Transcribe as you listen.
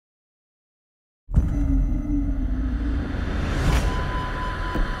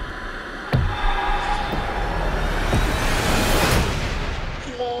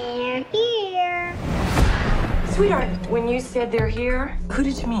Sweetheart, when you said they're here, who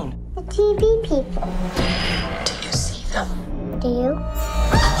did you mean? The TV people. Do you see them? Do you?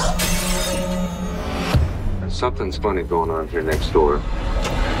 Something's funny going on here next door.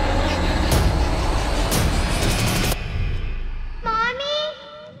 Mommy?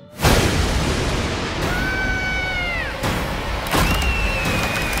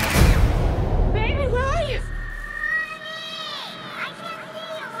 Baby, where are you? I can't see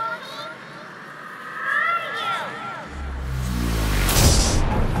you, Mommy.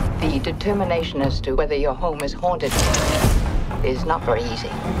 The determination as to whether your home is haunted is not very easy.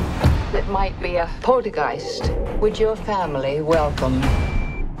 It might be a poltergeist. Would your family welcome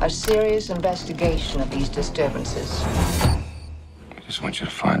a serious investigation of these disturbances? I just want you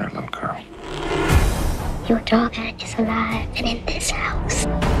to find her, little girl. Your daughter is alive and in this house.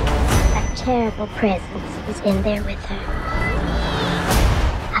 A terrible presence is in there with her.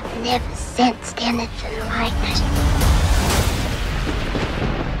 I've never sensed anything like it.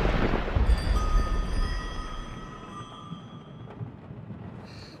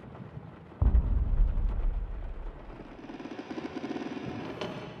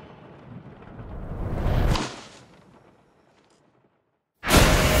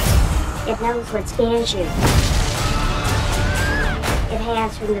 It knows what scares you. It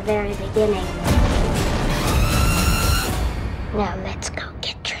has from the very beginning. Now let's go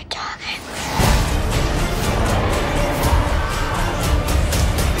get your daughter.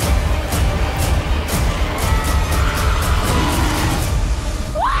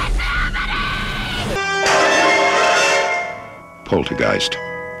 What's happening? Poltergeist.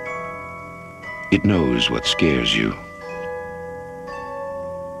 It knows what scares you.